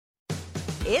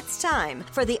It's time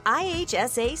for the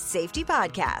IHSA Safety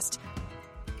Podcast.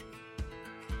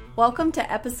 Welcome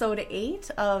to episode 8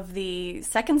 of the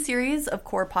second series of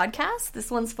COR podcasts.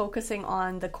 This one's focusing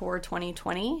on the COR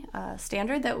 2020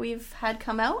 standard that we've had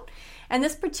come out. And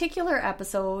this particular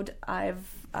episode,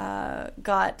 I've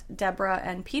got Deborah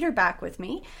and Peter back with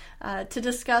me to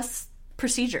discuss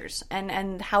procedures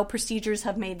and how procedures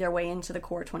have made their way into the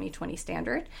COR 2020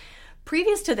 standard.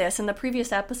 Previous to this, in the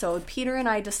previous episode, Peter and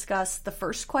I discussed the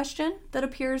first question that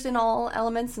appears in all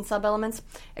elements and sub-elements,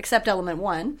 except element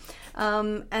 1.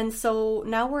 And so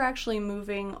now we're actually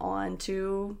moving on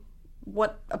to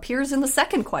what appears in the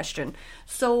second question.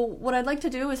 So what I'd like to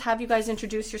do is have you guys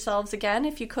introduce yourselves again,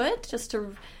 if you could, just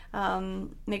to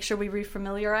make sure we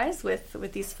refamiliarize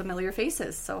with these familiar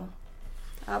faces. So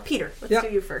Peter, let's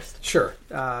do you first. Sure.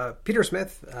 Peter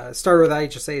Smith started with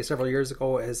IHSA several years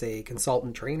ago as a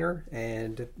consultant trainer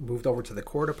and moved over to the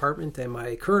COR department. And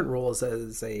my current role is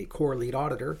as a COR lead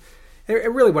auditor.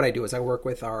 And really what I do is I work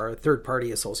with our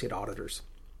third-party associate auditors.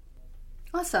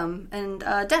 Awesome. And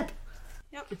Deb?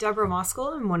 Yep, Deborah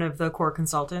Moskal. I'm one of the COR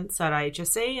consultants at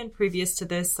IHSA, and previous to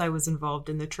this, I was involved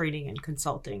in the training and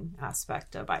consulting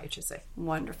aspect of IHSA.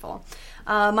 Wonderful.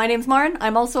 My name's Maren.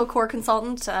 I'm also a COR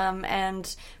consultant,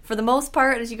 and for the most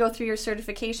part, as you go through your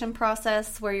certification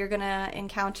process, where you're going to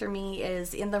encounter me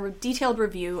is in the detailed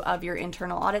review of your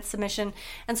internal audit submission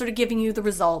and sort of giving you the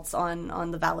results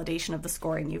on the validation of the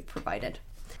scoring you've provided.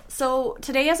 So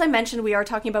today, as I mentioned, we are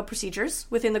talking about procedures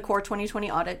within the COR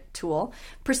 2020 audit tool.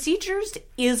 Procedures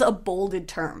is a bolded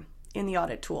term in the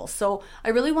audit tool. So I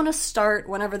really want to start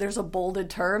whenever there's a bolded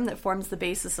term that forms the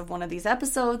basis of one of these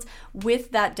episodes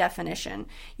with that definition.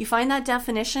 You find that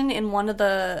definition in one of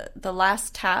the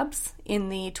last tabs in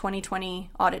the 2020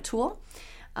 audit tool.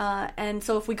 And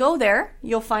so if we go there,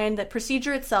 you'll find that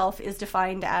procedure itself is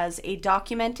defined as a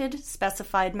documented,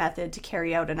 specified method to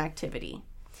carry out an activity.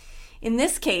 In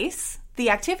this case, the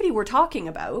activity we're talking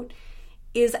about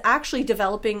is actually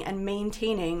developing and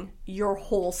maintaining your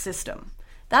whole system.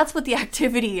 That's what the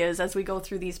activity is as we go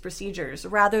through these procedures,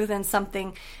 rather than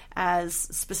something as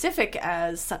specific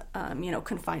as,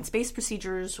 confined space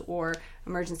procedures or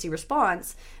emergency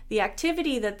response. The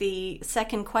activity that the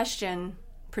second question,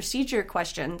 procedure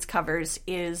questions, covers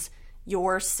is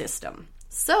your system.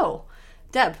 So,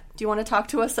 Deb, do you want to talk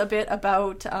to us a bit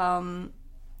about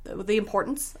the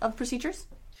importance of procedures?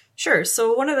 Sure.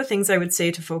 So one of the things I would say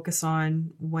to focus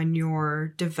on when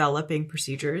you're developing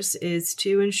procedures is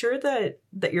to ensure that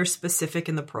you're specific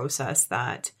in the process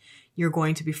that you're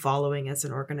going to be following as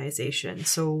an organization.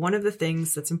 So one of the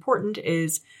things that's important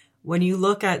is when you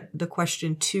look at the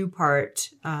question 2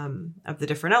 part of the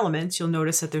different elements, you'll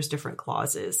notice that there's different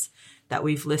clauses that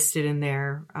we've listed in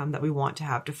there that we want to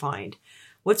have defined.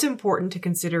 What's important to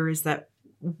consider is that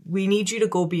we need you to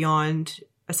go beyond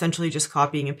essentially just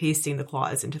copying and pasting the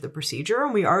clause into the procedure.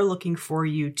 And we are looking for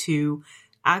you to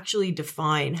actually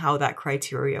define how that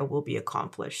criteria will be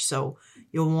accomplished. So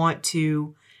you'll want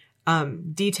to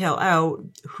detail out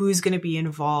who's going to be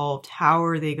involved, how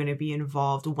are they going to be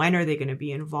involved, when are they going to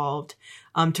be involved,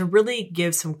 to really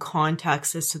give some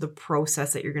context as to the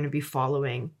process that you're going to be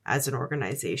following as an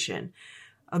organization.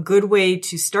 A good way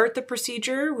to start the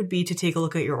procedure would be to take a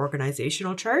look at your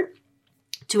organizational chart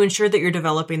to ensure that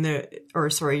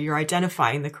you're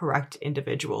identifying the correct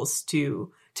individuals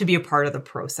to be a part of the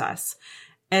process.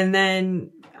 And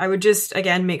then I would just,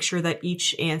 again, make sure that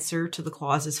each answer to the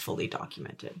clause is fully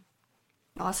documented.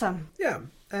 Awesome. Yeah.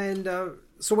 And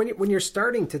so when you're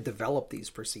starting to develop these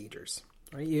procedures,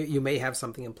 right, you may have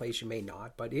something in place, you may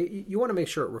not, but you want to make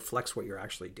sure it reflects what you're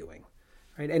actually doing.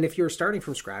 Right? And if you're starting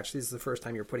from scratch, this is the first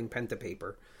time you're putting pen to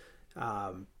paper,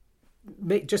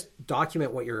 just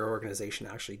document what your organization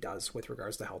actually does with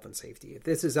regards to health and safety. If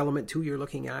this is element 2 you're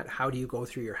looking at, how do you go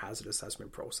through your hazard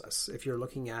assessment process? If you're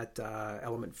looking at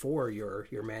element 4,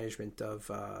 your management of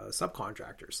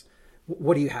subcontractors,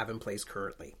 what do you have in place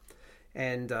currently?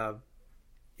 And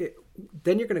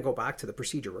then you're going to go back to the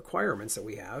procedure requirements that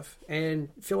we have and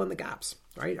fill in the gaps,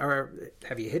 right? Or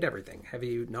have you hit everything? Have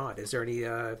you not? Is there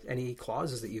any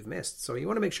clauses that you've missed? So you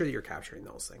want to make sure that you're capturing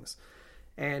those things.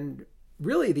 And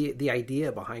really, the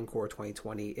idea behind COR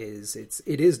 2020 is it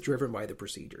is driven by the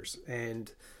procedures,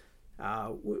 and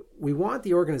we want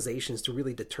the organizations to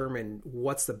really determine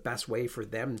what's the best way for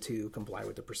them to comply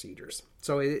with the procedures.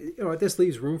 So this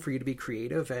leaves room for you to be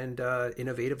creative and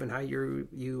innovative in how you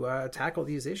tackle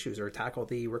these issues or tackle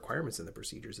the requirements in the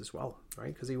procedures as well,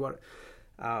 right? Because you want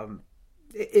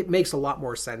it makes a lot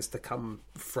more sense to come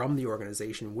from the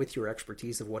organization with your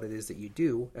expertise of what it is that you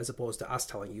do, as opposed to us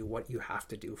telling you what you have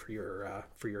to do for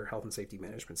your health and safety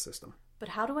management system. But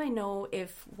how do I know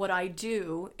if what I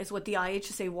do is what the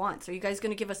IHSA wants? Are you guys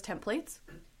going to give us templates?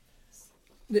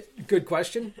 Good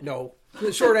question. No.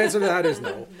 The short answer to that is no.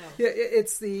 No. Yeah,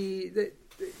 it's the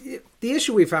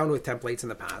issue we found with templates in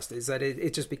the past is that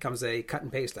it just becomes a cut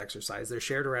and paste exercise. They're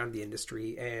shared around the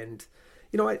industry, and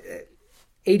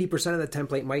 80% of the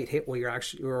template might hit what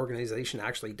your organization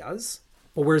actually does,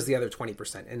 but where's the other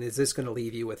 20%? And is this going to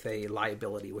leave you with a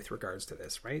liability with regards to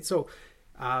this, right? So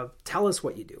tell us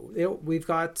what you do. We've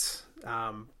got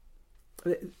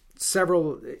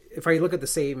several, if I look at the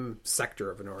same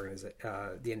sector of an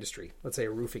the industry, let's say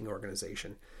a roofing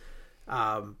organization,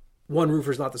 one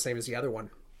roofer is not the same as the other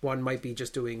one. One might be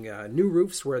just doing new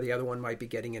roofs, where the other one might be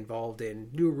getting involved in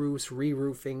new roofs,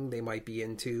 re-roofing. They might be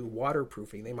into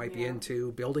waterproofing. They might be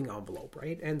into building envelope,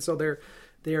 right? And so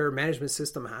their management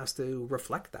system has to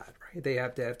reflect that, right? They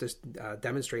have to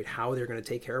demonstrate how they're going to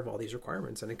take care of all these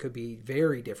requirements, and it could be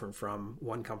very different from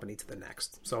one company to the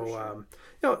next. So,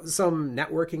 some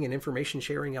networking and information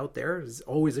sharing out there is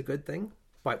always a good thing,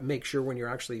 but make sure when you're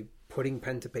actually putting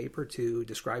pen to paper to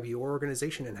describe your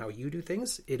organization and how you do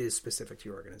things, it is specific to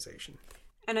your organization.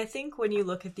 And I think when you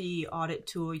look at the audit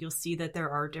tool, you'll see that there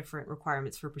are different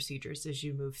requirements for procedures as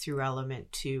you move through element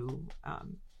 2,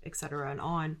 et cetera, and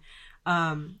on.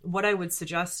 What I would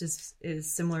suggest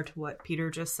is similar to what Peter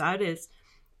just said, is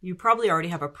you probably already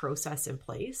have a process in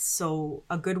place. So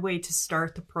a good way to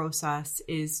start the process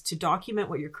is to document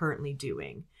what you're currently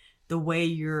doing, the way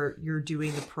you're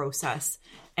doing the process.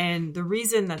 And the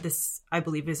reason that this, I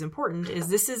believe, is important is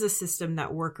this is a system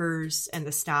that workers and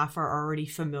the staff are already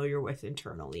familiar with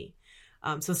internally.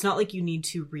 So it's not like you need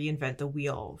to reinvent the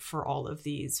wheel for all of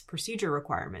these procedure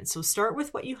requirements. So start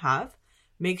with what you have,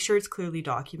 make sure it's clearly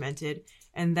documented.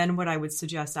 And then what I would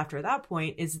suggest after that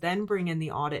point is then bring in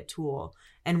the audit tool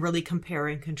and really compare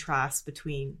and contrast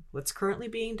between what's currently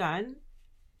being done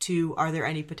to are there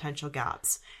any potential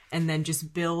gaps, and then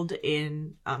just build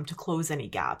in to close any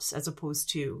gaps, as opposed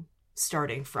to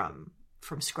starting from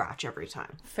scratch every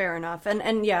time. Fair enough.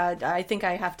 And yeah, I think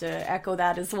I have to echo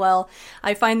that as well.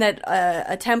 I find that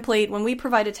a template, when we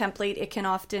provide a template, it can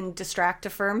often distract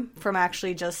a firm from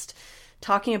actually just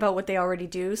talking about what they already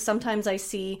do. Sometimes I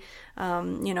see, a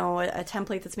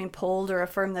template that's being pulled, or a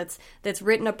firm that's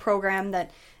written a program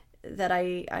that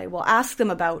I will ask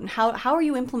them about, and how are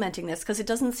you implementing this? Because it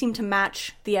doesn't seem to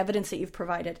match the evidence that you've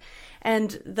provided.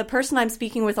 And the person I'm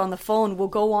speaking with on the phone will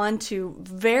go on to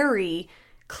very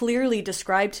clearly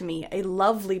describe to me a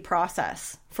lovely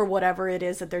process for whatever it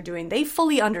is that they're doing. They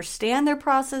fully understand their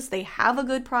process. They have a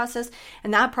good process,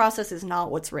 and that process is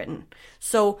not what's written.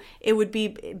 So it would be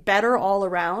better all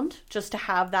around just to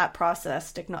have that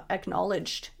process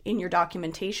acknowledged in your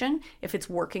documentation if it's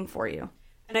working for you.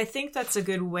 And I think that's a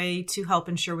good way to help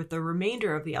ensure with the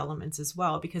remainder of the elements as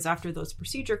well, because after those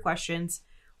procedure questions,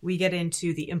 we get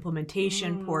into the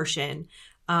implementation portion,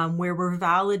 where we're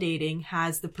validating,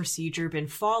 has the procedure been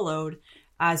followed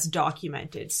as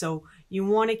documented? So you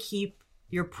want to keep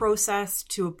your process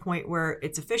to a point where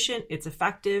it's efficient, it's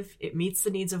effective, it meets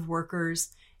the needs of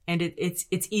workers, and it's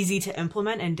easy to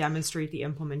implement and demonstrate the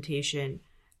implementation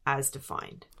as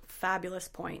defined. Fabulous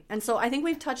point. And so I think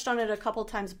we've touched on it a couple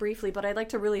times briefly, but I'd like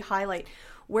to really highlight,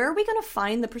 where are we going to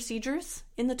find the procedures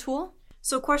in the tool?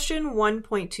 So question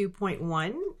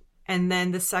 1.2.1, and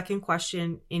then the second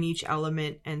question in each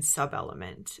element and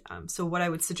sub-element. So what I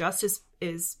would suggest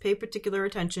is pay particular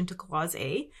attention to clause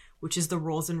A, which is the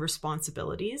roles and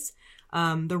responsibilities.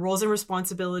 The roles and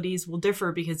responsibilities will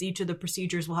differ because each of the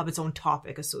procedures will have its own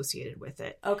topic associated with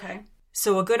it. Okay.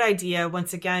 So a good idea,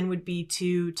 once again, would be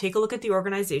to take a look at the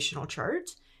organizational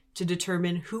chart to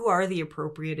determine who are the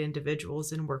appropriate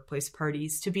individuals and workplace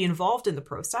parties to be involved in the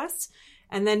process,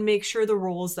 and then make sure the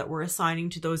roles that we're assigning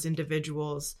to those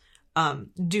individuals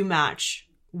do match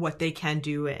what they can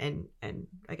do and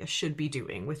I guess should be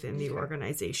doing within the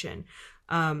organization.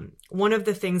 One of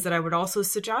the things that I would also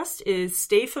suggest is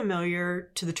stay familiar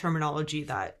to the terminology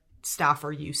that staff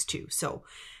are used to. So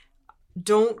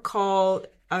don't call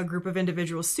a group of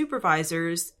individual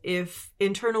supervisors if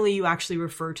internally you actually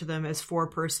refer to them as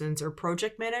forepersons or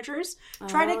project managers.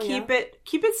 Try to keep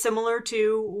it similar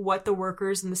to what the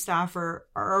workers and the staff are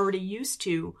already used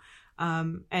to.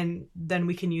 And then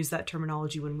we can use that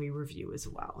terminology when we review as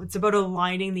well. It's about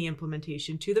aligning the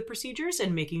implementation to the procedures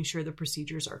and making sure the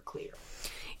procedures are clear.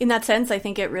 In that sense, I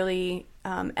think it really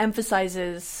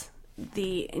emphasizes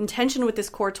the intention with this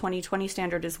COR 2020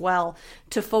 standard as well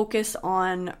to focus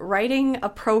on writing a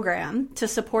program to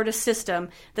support a system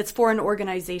that's for an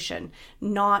organization,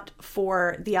 not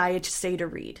for the IHSA to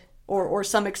read or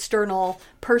some external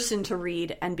person to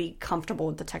read and be comfortable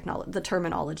with the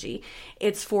terminology.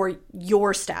 It's for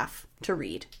your staff to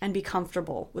read and be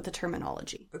comfortable with the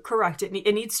terminology. Correct.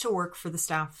 It needs to work for the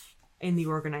staff in the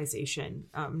organization,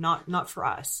 not for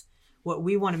us. What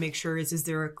we want to make sure is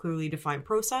there a clearly defined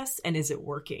process, and is it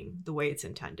working the way it's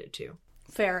intended to?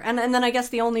 Fair. And then I guess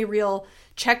the only real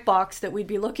checkbox that we'd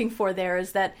be looking for there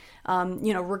is that,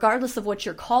 regardless of what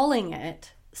you're calling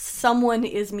it, someone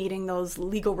is meeting those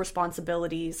legal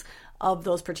responsibilities of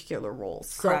those particular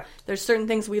roles. Correct. So there's certain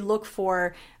things we look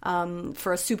for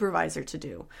a supervisor to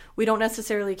do. We don't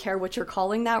necessarily care what you're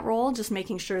calling that role, just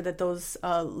making sure that those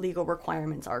legal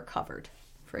requirements are covered,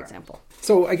 for example.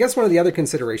 So I guess one of the other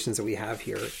considerations that we have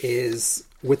here is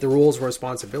with the roles and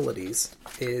responsibilities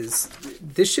is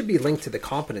this should be linked to the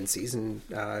competencies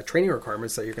and training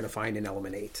requirements that you're going to find in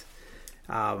Element 8.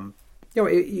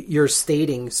 You're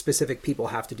stating specific people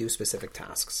have to do specific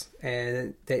tasks,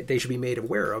 and they should be made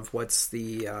aware of what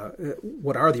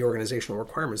are the organizational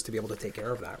requirements to be able to take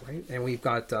care of that, right? And we've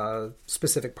got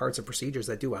specific parts of procedures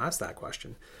that do ask that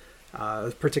question,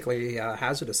 particularly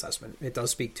hazard assessment. It does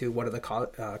speak to what are the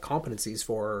competencies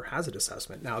for hazard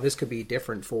assessment. Now, this could be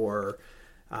different for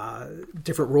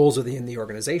different roles within the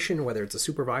organization, whether it's a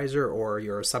supervisor or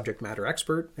you're a subject matter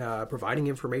expert providing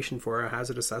information for a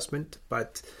hazard assessment,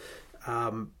 but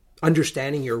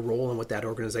understanding your role and what that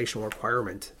organizational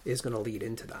requirement is going to lead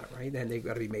into that, right? And they've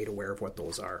got to be made aware of what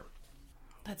those are.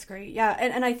 That's great. Yeah.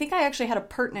 And I think I actually had a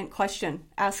pertinent question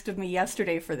asked of me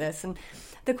yesterday for this. And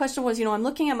the question was, I'm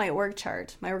looking at my org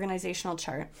chart, my organizational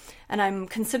chart, and I'm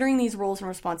considering these roles and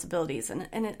responsibilities.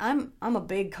 And I'm a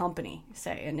big company,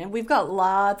 say, and we've got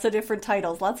lots of different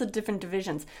titles, lots of different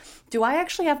divisions. Do I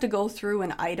actually have to go through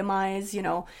and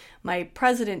itemize, my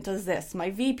president does this, my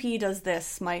VP does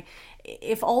this,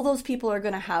 if all those people are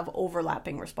going to have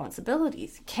overlapping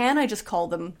responsibilities, can I just call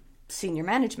them senior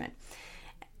management?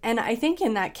 And I think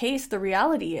in that case, the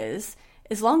reality is,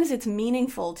 as long as it's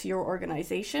meaningful to your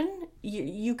organization,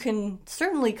 you can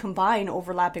certainly combine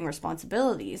overlapping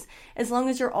responsibilities, as long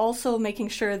as you're also making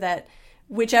sure that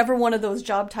whichever one of those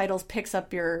job titles picks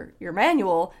up your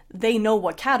manual, they know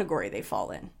what category they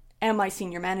fall in. Am I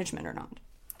senior management or not?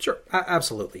 Sure,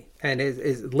 absolutely. And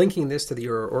is linking this to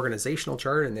your organizational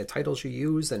chart and the titles you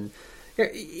use, and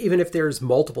even if there's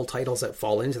multiple titles that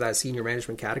fall into that senior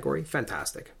management category,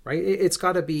 fantastic, right? It's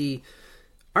got to be,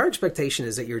 our expectation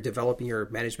is that you're developing your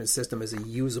management system as a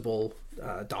usable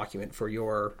document for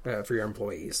your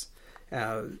employees.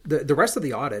 The rest of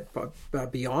the audit,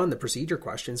 beyond the procedure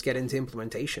questions, get into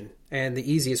implementation. And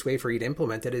the easiest way for you to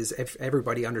implement it is if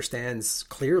everybody understands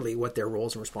clearly what their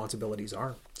roles and responsibilities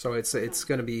are. So it's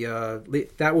going to be,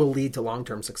 that will lead to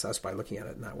long-term success by looking at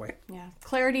it in that way. Yeah,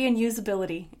 clarity and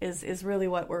usability is really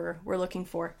what we're looking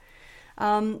for.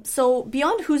 So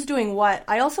beyond who's doing what,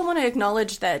 I also want to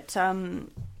acknowledge that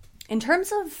in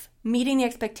terms of meeting the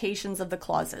expectations of the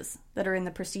clauses that are in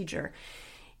the procedure,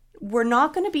 we're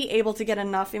not going to be able to get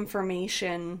enough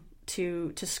information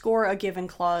to score a given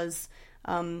clause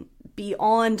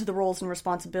beyond the roles and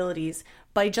responsibilities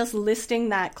by just listing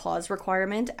that clause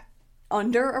requirement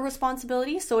under a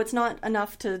responsibility. So it's not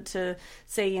enough to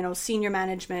say, senior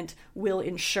management will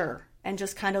ensure and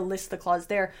just kind of list the clause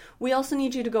there. We also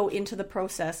need you to go into the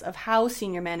process of how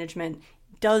senior management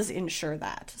does ensure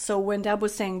that. So when Deb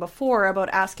was saying before about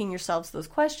asking yourselves those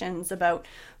questions about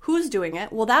who's doing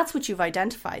it, well, that's what you've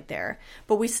identified there.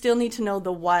 But we still need to know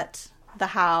the what, the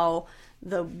how,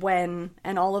 the when,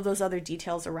 and all of those other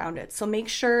details around it. So make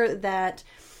sure that,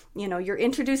 you're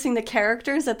introducing the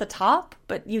characters at the top,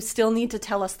 but you still need to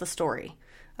tell us the story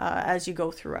as you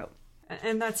go throughout.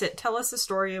 And that's it. Tell us a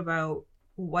story about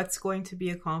what's going to be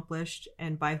accomplished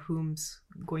and by whom's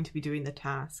going to be doing the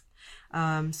task.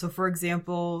 So for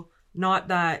example, not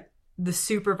that the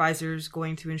supervisor is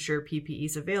going to ensure PPE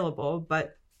is available,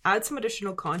 but add some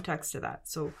additional context to that.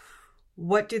 So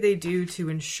what do they do to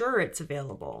ensure it's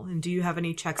available? And do you have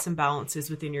any checks and balances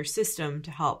within your system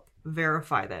to help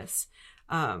verify this?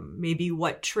 Maybe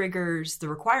what triggers the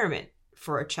requirement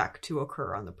for a check to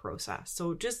occur on the process.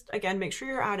 So just, again, make sure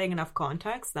you're adding enough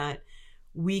context that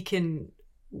we can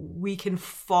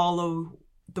follow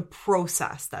the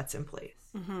process that's in place.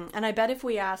 Mm-hmm. And I bet if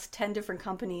we asked 10 different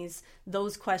companies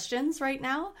those questions right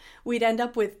now, we'd end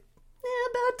up with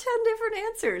about 10 different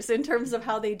answers in terms of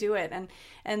how they do it.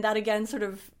 And that, again, sort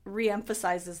of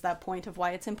reemphasizes that point of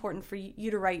why it's important for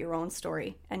you to write your own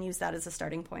story and use that as a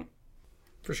starting point.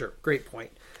 For sure. Great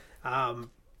point.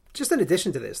 Just in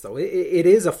addition to this, though, it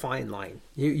is a fine line.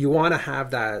 You want to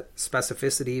have that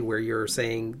specificity where you're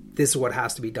saying this is what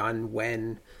has to be done,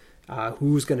 when,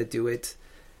 who's going to do it.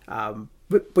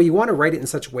 But you want to write it in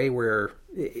such a way where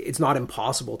it's not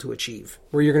impossible to achieve,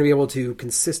 where you're going to be able to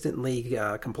consistently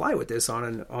comply with this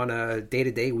on a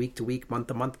day-to-day, week-to-week,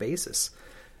 month-to-month basis.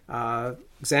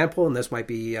 Example, and this might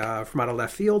be from out of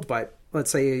left field, but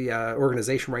let's say an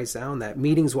organization writes down that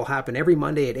meetings will happen every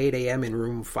Monday at 8 a.m. in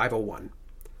room 501.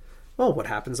 Well, what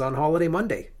happens on holiday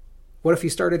Monday? What if you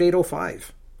start at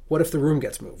 8:05? What if the room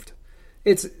gets moved?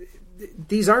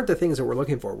 These aren't the things that we're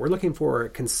looking for. We're looking for a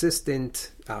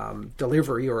consistent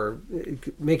delivery, or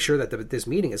make sure that this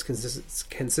meeting is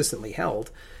consistently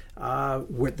held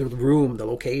with the room, the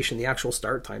location, the actual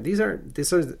start time.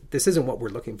 This isn't what we're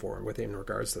looking for within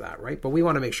regards to that, right? But we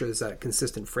want to make sure there's that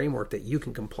consistent framework that you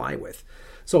can comply with.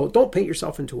 So don't paint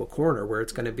yourself into a corner where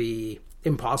it's going to be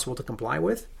impossible to comply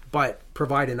with, but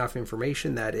provide enough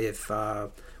information that if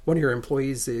one of your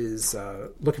employees is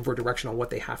looking for direction on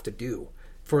what they have to do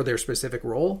for their specific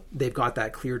role, they've got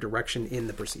that clear direction in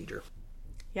the procedure.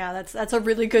 Yeah, that's a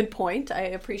really good point. I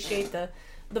appreciate the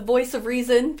voice of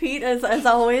reason, Pete, as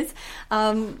always.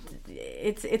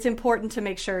 It's important to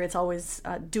make sure it's always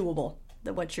doable,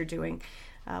 what you're doing,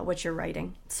 what you're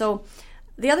writing. So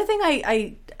the other thing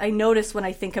I notice when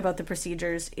I think about the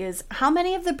procedures is how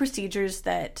many of the procedures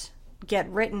that get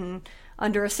written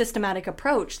under a systematic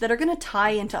approach that are going to tie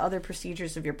into other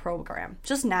procedures of your program,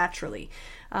 just naturally.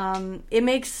 It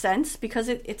makes sense because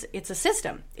it's a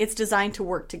system. It's designed to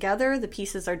work together. The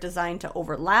pieces are designed to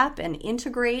overlap and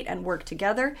integrate and work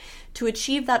together to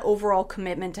achieve that overall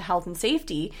commitment to health and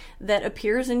safety that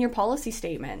appears in your policy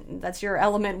statement. That's your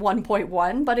element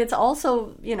 1.1, but it's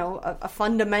also, a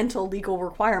fundamental legal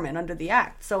requirement under the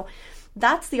Act. So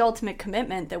that's the ultimate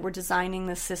commitment that we're designing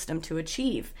this system to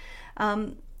achieve.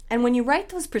 And when you write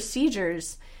those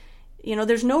procedures,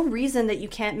 there's no reason that you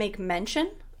can't make mention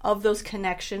of those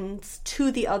connections to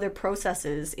the other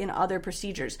processes in other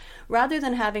procedures, rather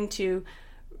than having to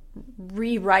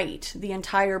rewrite the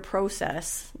entire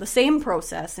process, the same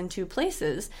process in two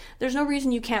places. There's no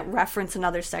reason you can't reference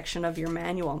another section of your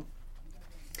manual.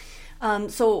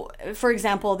 So, for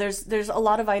example, there's a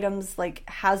lot of items like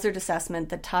hazard assessment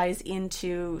that ties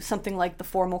into something like the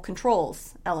formal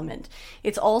controls element.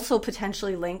 It's also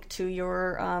potentially linked to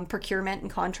your procurement and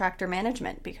contractor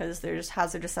management because there's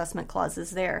hazard assessment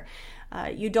clauses there.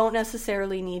 You don't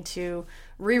necessarily need to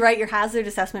rewrite your hazard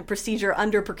assessment procedure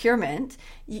under procurement.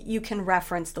 You can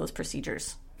reference those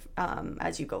procedures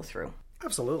as you go through.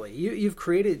 Absolutely. You've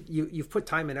put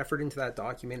time and effort into that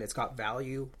document. It's got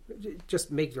value.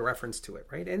 Just make the reference to it,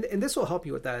 right? And this will help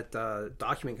you with that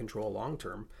document control long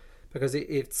term, because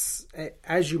it's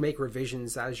as you make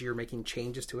revisions, as you're making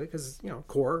changes to it, because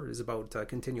COR is about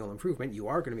continual improvement. You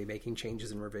are going to be making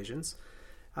changes and revisions.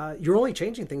 You're only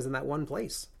changing things in that one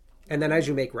place. And then as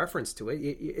you make reference to it,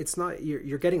 it's not,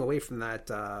 you're getting away from that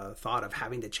thought of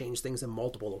having to change things in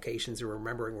multiple locations and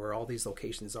remembering where all these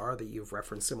locations are that you've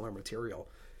referenced similar material.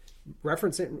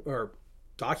 Reference it or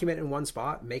document in one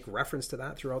spot, make reference to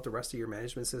that throughout the rest of your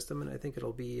management system, and I think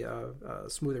it'll be a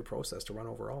smoother process to run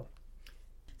overall.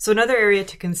 So another area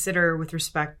to consider with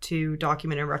respect to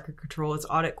document and record control is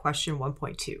audit question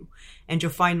 1.2. And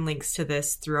you'll find links to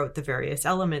this throughout the various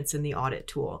elements in the audit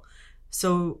tool.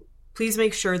 So please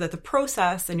make sure that the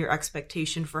process and your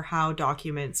expectation for how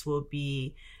documents will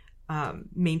be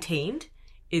maintained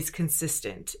is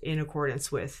consistent in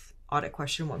accordance with audit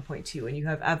question 1.2, and you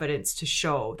have evidence to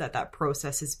show that that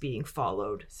process is being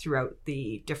followed throughout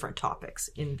the different topics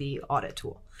in the audit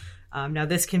tool. Now,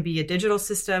 this can be a digital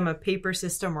system, a paper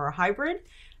system, or a hybrid.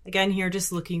 Again, here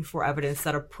just looking for evidence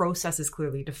that a process is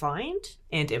clearly defined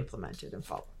and implemented and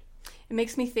followed. It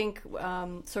makes me think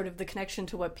sort of the connection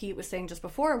to what Pete was saying just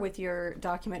before with your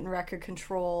document and record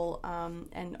control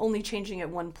and only changing it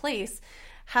one place.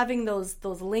 Having those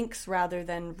links rather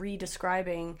than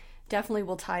re-describing definitely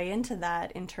will tie into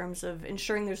that in terms of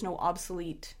ensuring there's no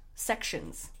obsolete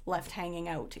sections left hanging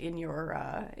out in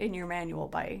your manual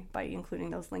by including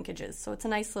those linkages. So it's a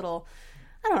nice little,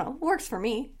 works for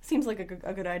me. Seems like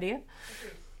a good idea.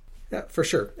 Yeah, for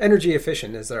sure. Energy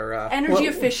efficient is our...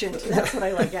 efficient, that's what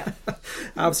I like, yeah.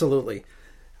 Absolutely.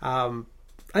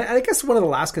 I guess one of the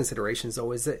last considerations,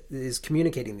 though, is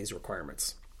communicating these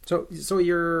requirements. So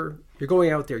you're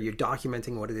going out there, you're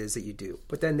documenting what it is that you do,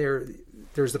 but then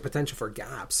there's the potential for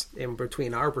gaps in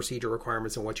between our procedure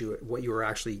requirements and what you are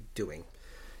actually doing.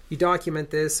 You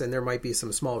document this, and there might be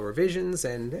some small revisions,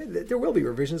 and there will be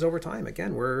revisions over time.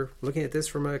 Again, we're looking at this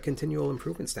from a continual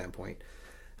improvement standpoint.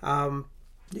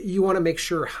 you want to make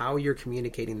sure how you're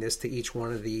communicating this to each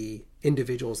one of the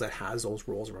individuals that has those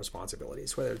roles and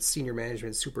responsibilities, whether it's senior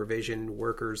management, supervision,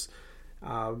 workers.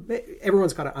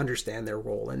 Everyone's got to understand their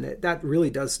role, and that really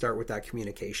does start with that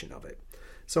communication of it.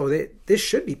 So this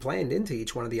should be planned into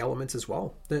each one of the elements as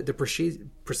well. The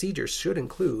procedures should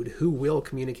include who will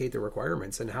communicate the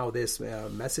requirements and how this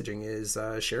messaging is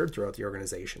shared throughout the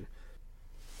organization.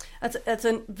 That's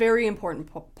a very important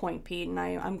point, Pete, and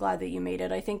I'm glad that you made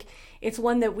it. I think it's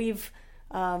one that we've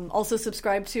also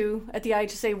subscribed to at the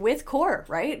IHSA with COR,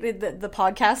 right? The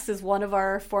podcast is one of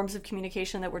our forms of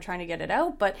communication that we're trying to get it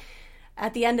out, but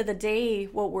at the end of the day,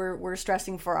 what we're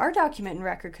stressing for our document and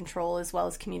record control as well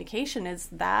as communication is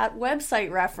that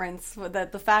website reference,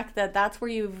 that the fact that that's where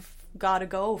you've got to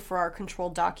go for our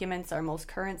controlled documents, our most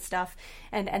current stuff.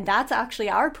 And that's actually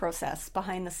our process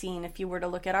behind the scene if you were to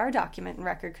look at our document and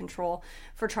record control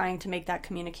for trying to make that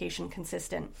communication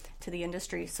consistent to the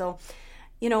industry. So,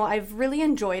 I've really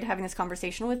enjoyed having this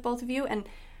conversation with both of you, and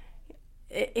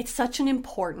it's such an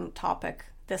important topic.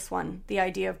 This one, the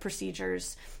idea of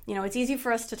procedures. It's easy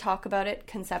for us to talk about it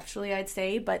conceptually, I'd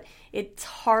say, but it's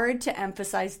hard to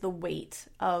emphasize the weight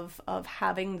of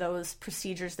having those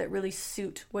procedures that really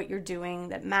suit what you're doing,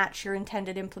 that match your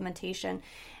intended implementation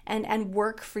and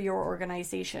work for your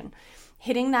organization.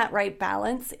 Hitting that right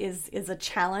balance is a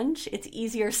challenge. It's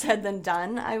easier said than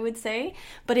done, I would say,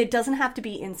 but it doesn't have to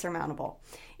be insurmountable.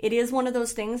 It is one of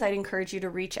those things I'd encourage you to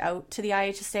reach out to the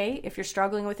IHSA if you're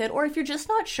struggling with it, or if you're just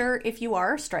not sure if you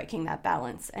are striking that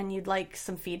balance and you'd like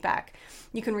some feedback.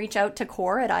 You can reach out to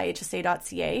COR at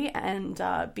ihsa.ca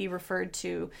and be referred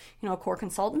to, a COR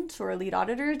consultant or a lead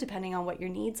auditor, depending on what your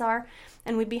needs are.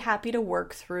 And we'd be happy to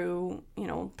work through,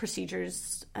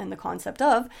 procedures and the concept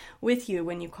of with you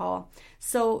when you call.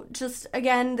 So just,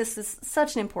 again, this is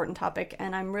such an important topic,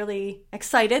 and I'm really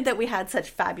excited that we had such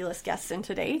fabulous guests in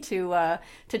today to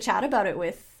chat about it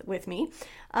with me.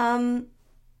 I'm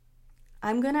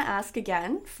going to ask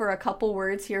again for a couple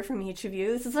words here from each of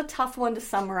you. This is a tough one to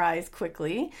summarize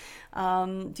quickly.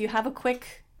 Do you have a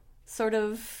quick sort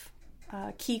of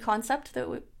key concept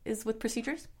that is with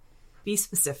procedures? Be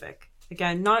specific.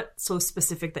 Again, not so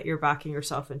specific that you're backing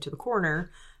yourself into the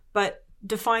corner, but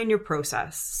define your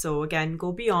process. So again,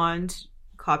 go beyond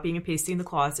copying and pasting the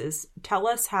clauses. Tell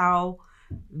us how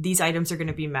these items are going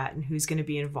to be met and who's going to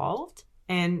be involved.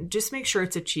 And just make sure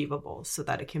it's achievable so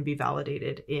that it can be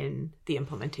validated in the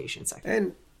implementation section.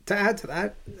 And to add to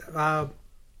that,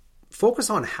 focus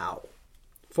on how.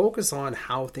 Focus on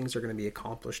how things are going to be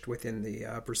accomplished within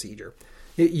the procedure.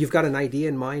 You've got an idea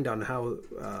in mind on how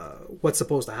what's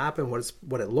supposed to happen,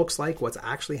 what it looks like, what's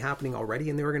actually happening already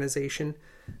in the organization.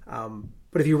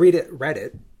 But if you read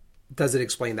it, does it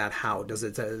explain that how? Does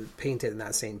it paint it in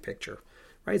that same picture?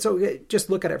 Right? So just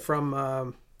look at it from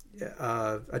a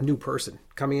new person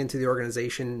coming into the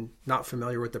organization, not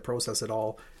familiar with the process at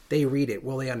all. They read it.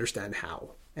 Will they understand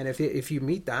how? And if you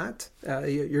meet that,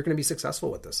 you're going to be successful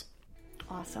with this.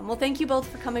 Awesome. Well, thank you both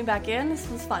for coming back in. This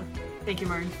was fun. Thank you,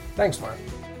 Martin. Thanks, Martin.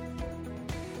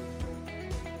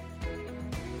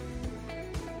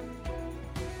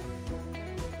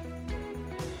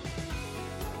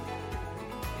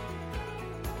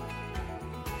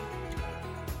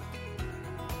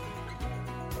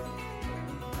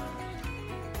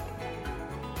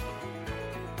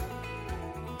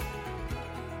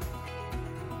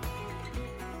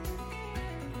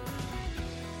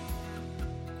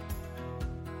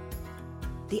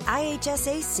 The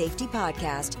IHSA Safety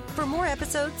Podcast. For more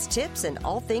episodes, tips, and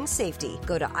all things safety,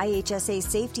 go to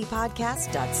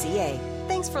ihsasafetypodcast.ca.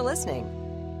 Thanks for listening.